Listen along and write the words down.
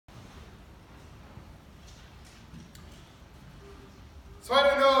So I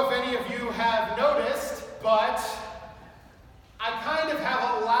don't know if any of you have noticed, but I kind of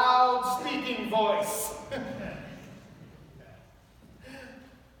have a loud speaking voice. Did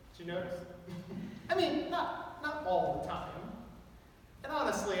you notice? I mean, not all the time. And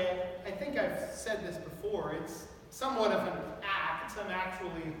honestly, I think I've said this before, it's somewhat of an act. I'm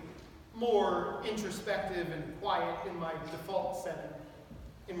actually more introspective and quiet in my default setting,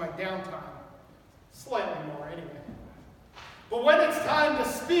 in my downtime. Slightly more, anyway. But when it's time to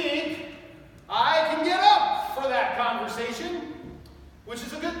speak, I can get up for that conversation, which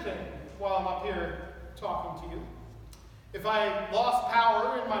is a good thing while I'm up here talking to you. If I lost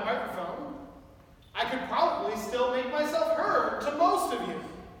power in my microphone, I could probably still make myself heard to most of you.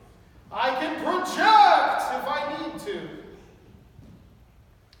 I can project if I need to.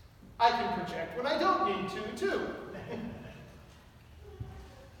 I can project when I don't need to, too.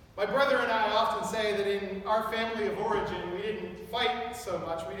 My brother and I often say that in our family of origin, we didn't fight so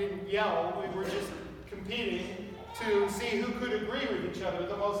much, we didn't yell, we were just competing to see who could agree with each other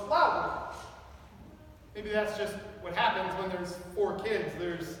the most loudly. Maybe that's just what happens when there's 4 kids.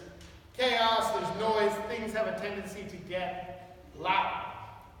 There's chaos, there's noise, things have a tendency to get loud.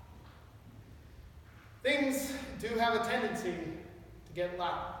 Things do have a tendency to get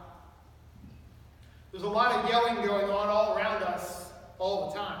loud. There's a lot of yelling going on all around us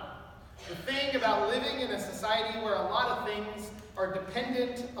all the time. The thing about living in a society where a lot of things are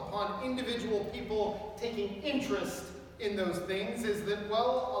dependent upon individual people taking interest in those things is that,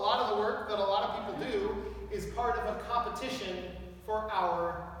 well, a lot of the work that a lot of people do is part of a competition for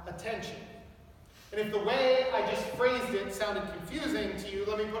our attention. And if the way I just phrased it sounded confusing to you,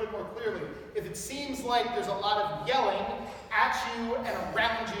 let me put it more clearly. If it seems like there's a lot of yelling at you and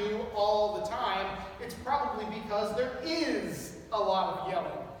around you all the time, it's probably because there is a lot of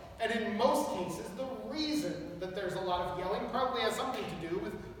yelling. And in most cases, the reason that there's a lot of yelling probably has something to do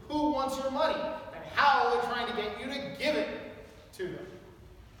with who wants your money and how they're trying to get you to give it to them.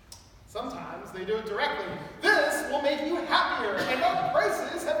 Sometimes they do it directly. This will make you happier, and our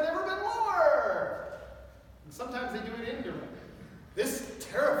prices have never been lower. And sometimes they do it indirectly. This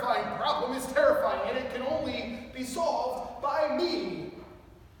terrifying problem is terrifying, and it can only be solved by me.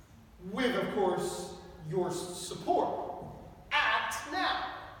 With, of course, your support. Act now.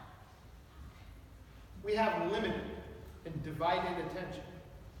 We have limited and divided attention.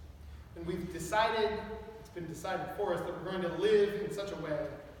 And we've decided, it's been decided for us, that we're going to live in such a way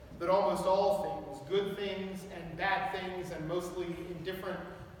that almost all things, good things and bad things, and mostly indifferent,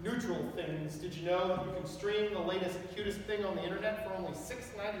 neutral things. Did you know that you can stream the latest, cutest thing on the internet for only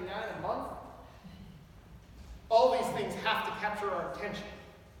 $6.99 a month? All these things have to capture our attention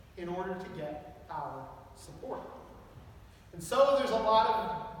in order to get our support. And so there's a lot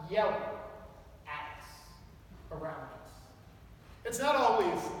of yelling at us, around us. It's not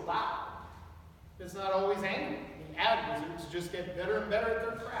always loud. It's not always angry. The ad wizards just get better and better at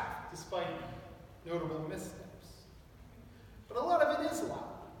their craft, despite notable missteps. But a lot of it is loud.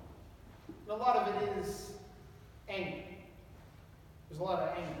 And a lot of it is angry. There's a lot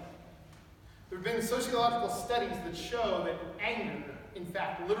of anger. There have been sociological studies that show that anger, in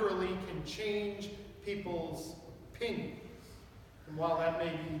fact, literally can change people's opinions. And while that may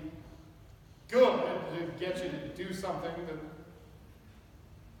be good to get you to do something, that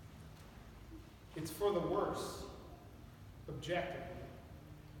it's for the worse, objectively.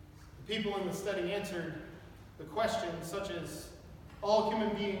 The people in the study answered the questions such as, all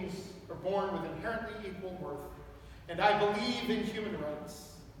human beings are born with inherently equal worth, and I believe in human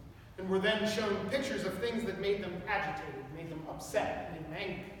rights, and were then shown pictures of things that made them agitated, made them upset, made them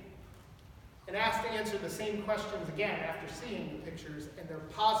angry, and asked to answer the same questions again after seeing the pictures, and their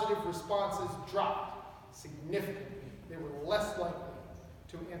positive responses dropped significantly. They were less likely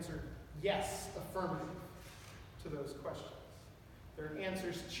to answer yes, affirmative, to those questions. Their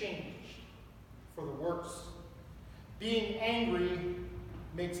answers changed for the worse. Being angry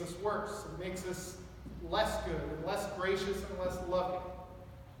makes us worse. It makes us less good and less gracious and less loving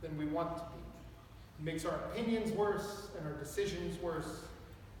than we want to be. It makes our opinions worse and our decisions worse.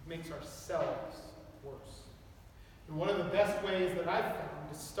 It makes ourselves worse. And one of the best ways that I've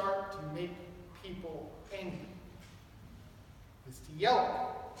found to start to make people angry is to yell at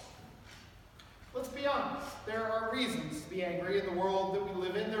them. Let's be honest. There are reasons to be angry in the world that we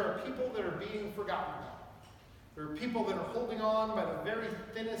live in. There are people that are being forgotten about. There are people that are holding on by the very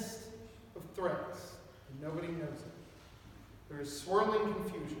thinnest of threads, and nobody knows it. There is swirling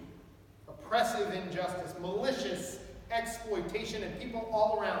confusion, oppressive injustice, malicious exploitation, and people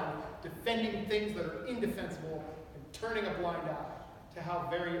all around defending things that are indefensible and turning a blind eye to how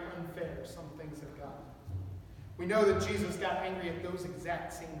very unfair some things have gotten. We know that Jesus got angry at those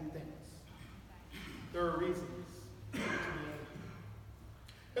exact same things. There are reasons to be angry.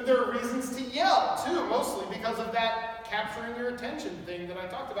 And there are reasons to yell, too, mostly because of that capturing your attention thing that I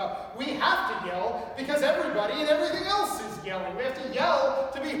talked about. We have to yell because everybody and everything else is yelling. We have to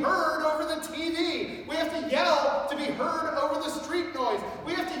yell to be heard over the TV. We have to yell to be heard over the street noise.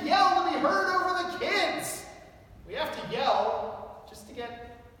 We have to yell to be heard over the kids. We have to yell just to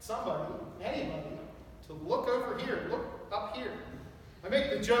get somebody, anybody, to look over here, look up here. I make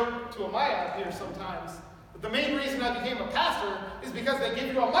the joke to Amaya up here sometimes. But the main reason I became a pastor is because they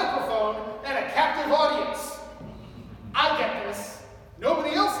give you a microphone and a captive audience. I get this.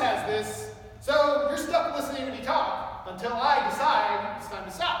 Nobody else has this. So you're stuck listening to me talk until I decide it's time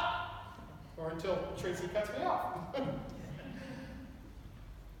to stop. Or until Tracy cuts me off.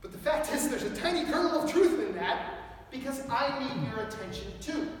 But the fact is, there's a tiny kernel of truth in that because I need your attention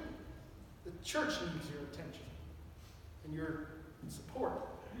too. The church needs your attention and your support.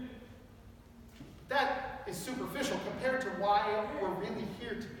 But that is superficial compared to why we're really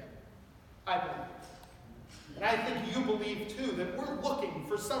here together, I believe. And I think you believe too that we're looking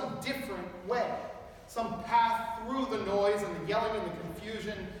for some different way, some path through the noise and the yelling and the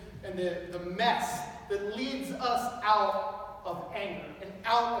confusion and the mess that leads us out of anger and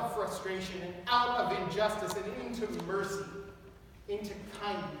out of frustration and out of injustice and into mercy, into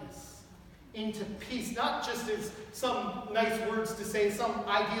kindness, into peace, not just as some nice words to say, some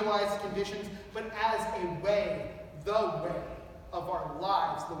idealized conditions, but as a way, the way of our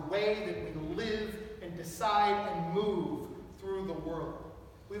lives, the way that we live and decide and move through the world.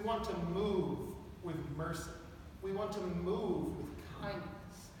 We want to move with mercy. We want to move with kindness.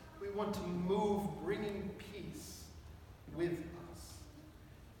 We want to move bringing peace with us.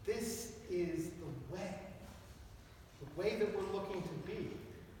 This is the way that we're looking to be,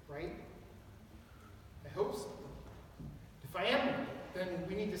 right? I hope so. If I am right, then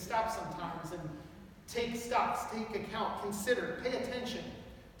we need to stop sometimes and take stock, take account, consider, pay attention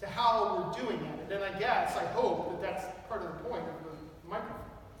to how we're doing at it. And I hope that that's part of the point of the microphone.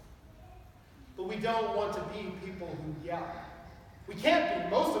 But we don't want to be people who yell. We can't be.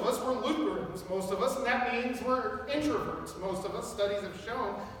 Most of us, we're Lutherans, most of us, and that means we're introverts. Most of us, studies have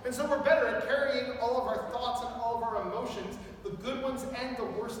shown. And so we're better at carrying all of our thoughts and all of our emotions, the good ones and the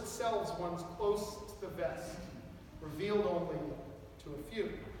worst selves ones, close to the vest, revealed only to a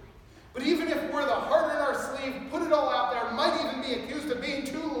few. But even if we're the heart in our sleeve, put it all out there, might even be accused of being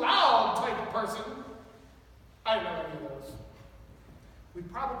too loud type of person, I don't know any of those. We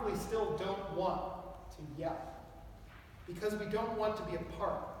probably still don't want to yell because we don't want to be a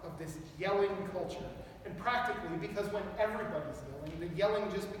part of this yelling culture. And practically because when everybody's yelling, the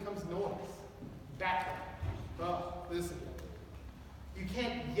yelling just becomes noise. Background. Oh, this is it. You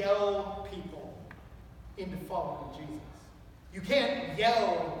can't yell people into following Jesus. You can't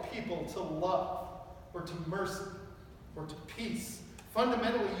yell people to love or to mercy or to peace.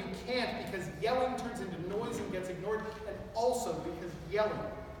 Fundamentally, you can't because yelling turns into noise and gets ignored, and also because yelling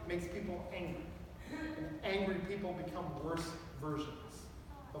makes people angry. And angry people become worse versions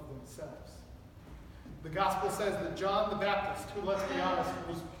of themselves. The gospel says that John the Baptist, who, let's be honest,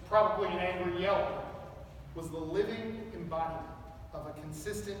 was probably an angry yeller, was the living embodiment of a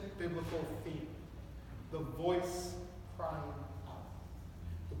consistent biblical theme. The voice crying out.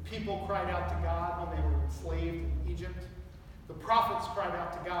 The people cried out to God when they were enslaved in Egypt. The prophets cried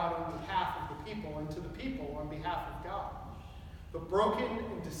out to God on behalf of the people and to the people on behalf of God. The broken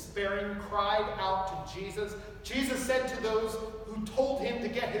and despairing cried out to Jesus. Jesus said to those who told him to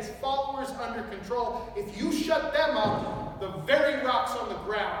get his followers under control, if you shut them up, the very rocks on the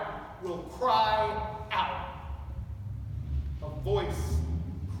ground will cry out. A voice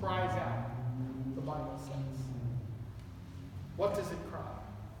cries out, the Bible says. What does it cry?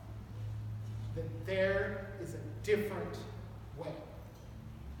 That there is a different way.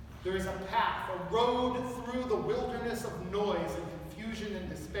 There is a path, a road through the wilderness of noise and confusion and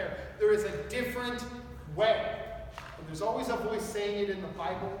despair. There is a different way. And there's always a voice saying it in the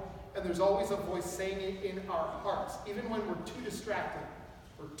Bible, and there's always a voice saying it in our hearts, even when we're too distracted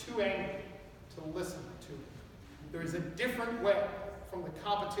or too angry to listen to it. There is a different way from the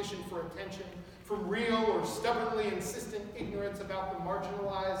competition for attention, from real or stubbornly insistent ignorance about the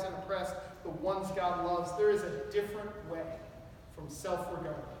marginalized and oppressed, the ones God loves. There is a different way from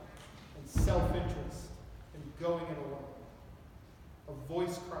self-regard and self-interest and going it alone. A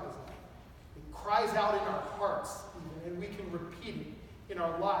voice cries out. It cries out in our hearts, even, and we can repeat it in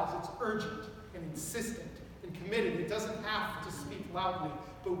our lives. It's urgent and insistent and committed. It doesn't have to speak loudly,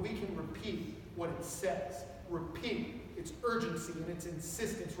 but we can repeat what it says. Repeat its urgency and its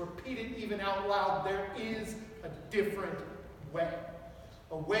insistence. Repeat it even out loud. There is a different way.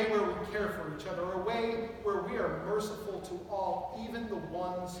 A way where we care for each other. A way where we are merciful to all, even the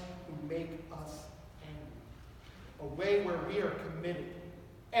ones who make us angry. A way where we are committed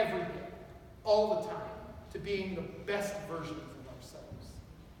every day, all the time, to being the best versions of ourselves.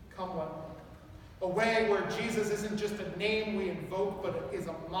 Come what may. A way where Jesus isn't just a name we invoke, but is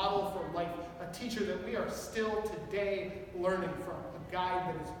a model for life. A teacher that we are still today learning from. A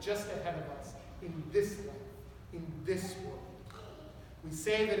guide that is just ahead of us in this life, in this world. We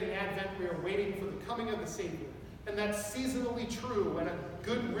say that in Advent we are waiting for the coming of the Savior. And that's seasonally true and a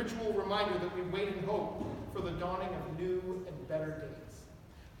good ritual reminder that we wait in hope for the dawning of new and better days.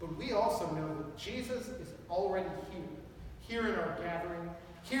 But we also know that Jesus is already here in our gathering,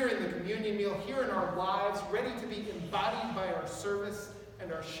 here in the communion meal, here in our lives, ready to be embodied by our service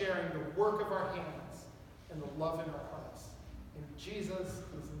and our sharing, the work of our hands and the love in our hearts. And Jesus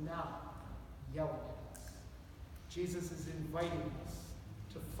is now yelling at us. Jesus is inviting us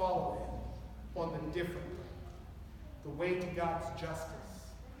to follow him on the different way, the way to God's justice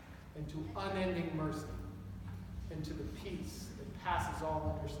and to unending mercy and to the peace that passes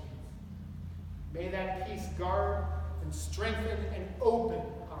all understanding. May that peace guard and strengthen and open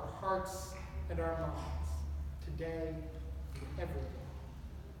our hearts and our minds today and every day.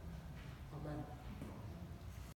 Amen.